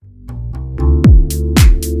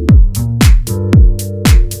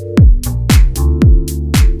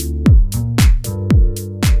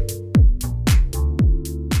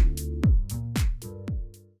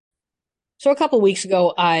So a couple of weeks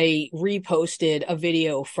ago, I reposted a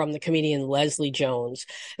video from the comedian Leslie Jones,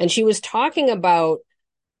 and she was talking about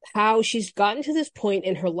how she's gotten to this point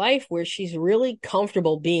in her life where she's really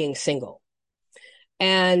comfortable being single.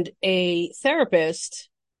 And a therapist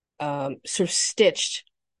sort of stitched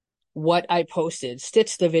what I posted,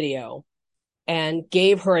 stitched the video, and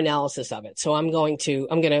gave her analysis of it. So I'm going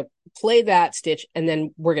to play that stitch, and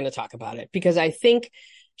then we're going to talk about it because I think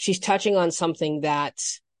she's touching on something that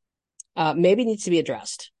maybe needs to be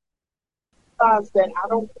addressed. That I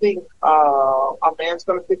don't think a man's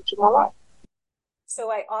going to fit into my life.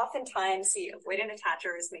 So I oftentimes see avoidant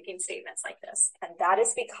attachers making statements like this, and that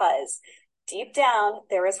is because deep down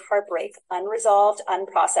there is heartbreak, unresolved,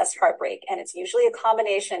 unprocessed heartbreak, and it's usually a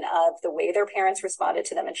combination of the way their parents responded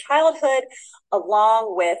to them in childhood,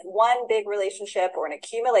 along with one big relationship or an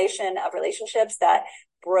accumulation of relationships that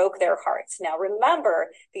broke their hearts. Now, remember,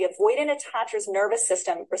 the avoidant attacher's nervous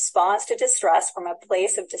system responds to distress from a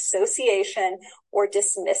place of dissociation or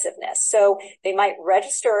dismissiveness. So they might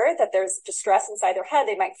register that there's distress inside their head.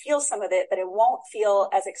 They might feel some of it, but it won't feel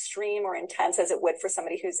as extreme or intense as it would for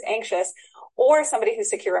somebody who's anxious or somebody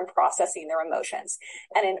who's secure in processing their emotions.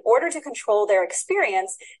 And in order to control their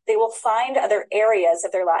experience, they will find other areas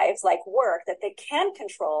of their lives, like work, that they can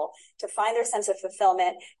control to find their sense of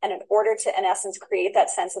fulfillment, and in order to, in essence, create that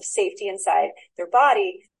sense of safety inside their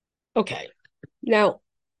body. Okay. Now,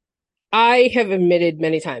 I have admitted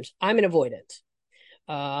many times I'm an avoidant.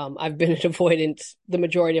 I've been an avoidant the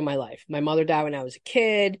majority of my life. My mother died when I was a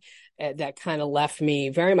kid. That kind of left me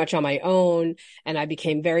very much on my own, and I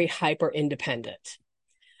became very hyper independent.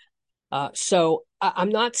 So I'm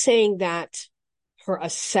not saying that her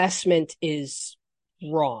assessment is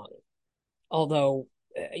wrong, although,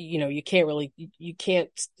 you can't,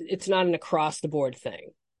 it's not an across the board thing.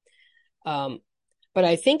 But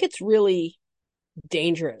I think it's really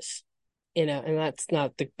dangerous and that's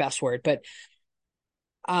not the best word, but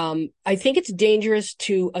I think it's dangerous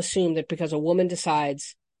to assume that because a woman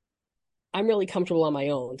decides I'm really comfortable on my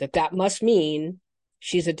own, that must mean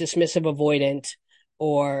she's a dismissive avoidant,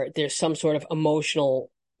 or there's some sort of emotional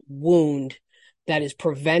wound that is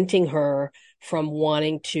preventing her from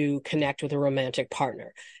wanting to connect with a romantic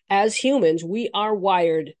partner. As humans, we are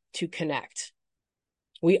wired to connect.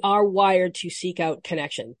 We are wired to seek out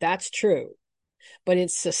connection. That's true. But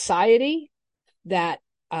it's society that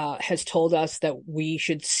has told us that we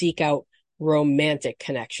should seek out romantic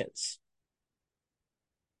connections.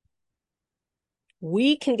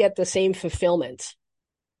 We can get the same fulfillment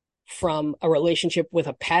from a relationship with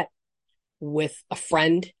a pet, with a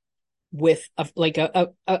friend, with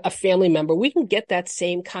a family member. We can get that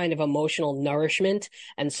same kind of emotional nourishment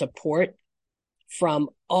and support from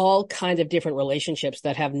all kinds of different relationships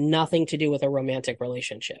that have nothing to do with a romantic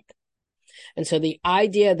relationship. And so the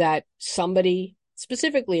idea that somebody,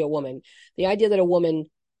 specifically a woman, the idea that a woman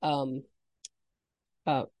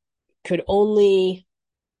could only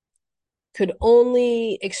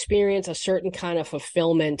experience a certain kind of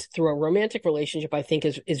fulfillment through a romantic relationship, I think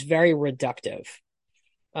is very reductive.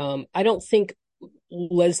 I don't think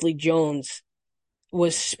Leslie Jones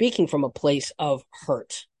was speaking from a place of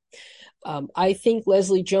hurt. I think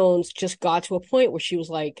Leslie Jones just got to a point where she was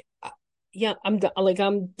like, yeah, I'm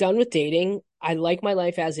done with dating. I like my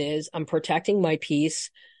life as is. I'm protecting my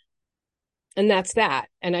peace. And that's that.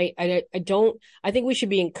 And I think we should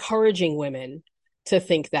be encouraging women to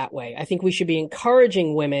think that way. I think we should be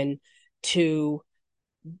encouraging women to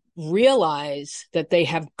realize that they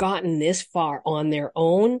have gotten this far on their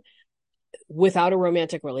own without a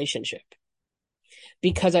romantic relationship,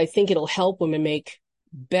 because I think it'll help women make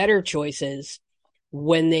better choices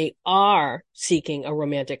when they are seeking a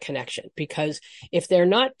romantic connection. Because if they're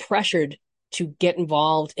not pressured to get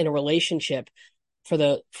involved in a relationship for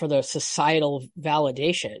the societal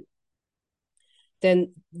validation,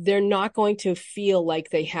 then they're not going to feel like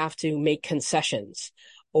they have to make concessions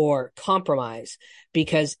or compromise,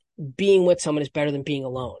 because being with someone is better than being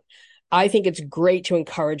alone. I think it's great to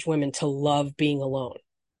encourage women to love being alone.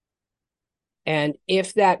 And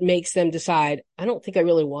if that makes them decide, I don't think I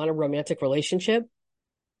really want a romantic relationship,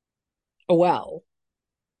 well,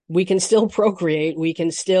 we can still procreate. We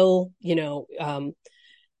can still,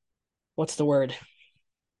 what's the word?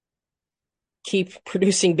 Keep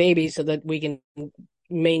producing babies so that we can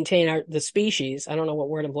maintain the species. I don't know what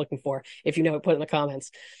word I'm looking for. If you know it, put it in the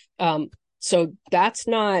comments. So that's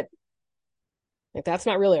not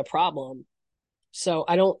really a problem. So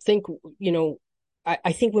I don't think,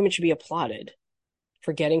 I think women should be applauded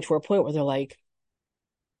for getting to a point where they're like,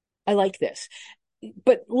 I like this.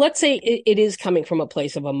 But let's say it is coming from a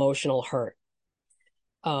place of emotional hurt.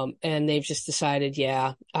 And they've just decided,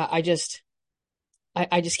 yeah, I just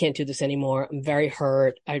I just can't do this anymore. I'm very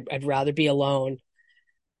hurt. I'd rather be alone.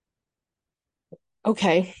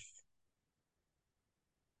 Okay.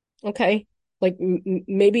 Okay. Like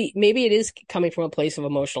maybe it is coming from a place of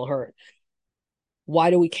emotional hurt.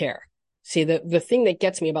 Why do we care? See, the thing that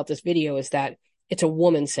gets me about this video is that it's a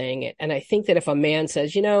woman saying it. And I think that if a man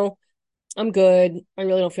says, I'm good, I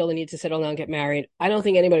really don't feel the need to settle down and get married, I don't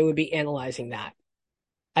think anybody would be analyzing that.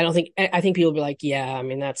 I think people would be like, yeah, I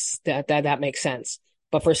mean, that makes sense.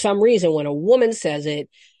 But for some reason, when a woman says it,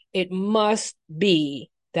 it must be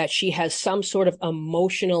that she has some sort of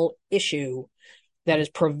emotional issue that is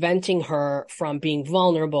preventing her from being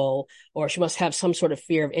vulnerable, or she must have some sort of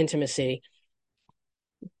fear of intimacy.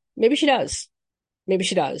 Maybe she does. Maybe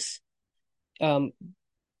she does. Um,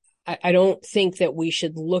 I don't think that we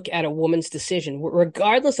should look at a woman's decision,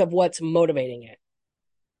 regardless of what's motivating it.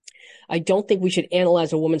 I don't think we should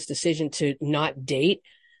analyze a woman's decision to not date,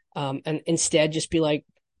 and instead just be like,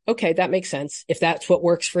 okay, that makes sense. If that's what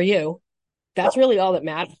works for you, that's really all that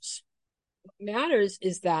matters. What matters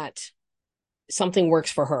is that something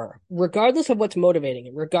works for her, regardless of what's motivating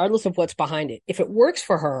it, regardless of what's behind it. If it works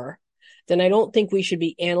for her, then I don't think we should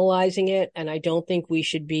be analyzing it. And I don't think we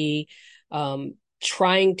should be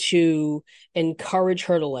trying to encourage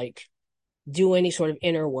her to like do any sort of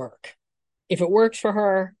inner work. If it works for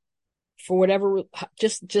her, for whatever,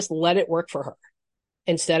 just let it work for her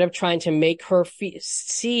instead of trying to make her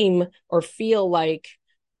seem or feel like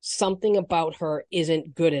something about her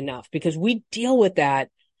isn't good enough, because we deal with that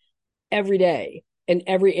every day in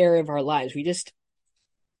every area of our lives. We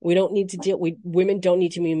don't need to women don't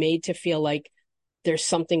need to be made to feel like there's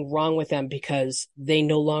something wrong with them because they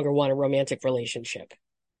no longer want a romantic relationship.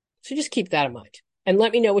 So just keep that in mind and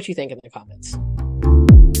let me know what you think in the comments.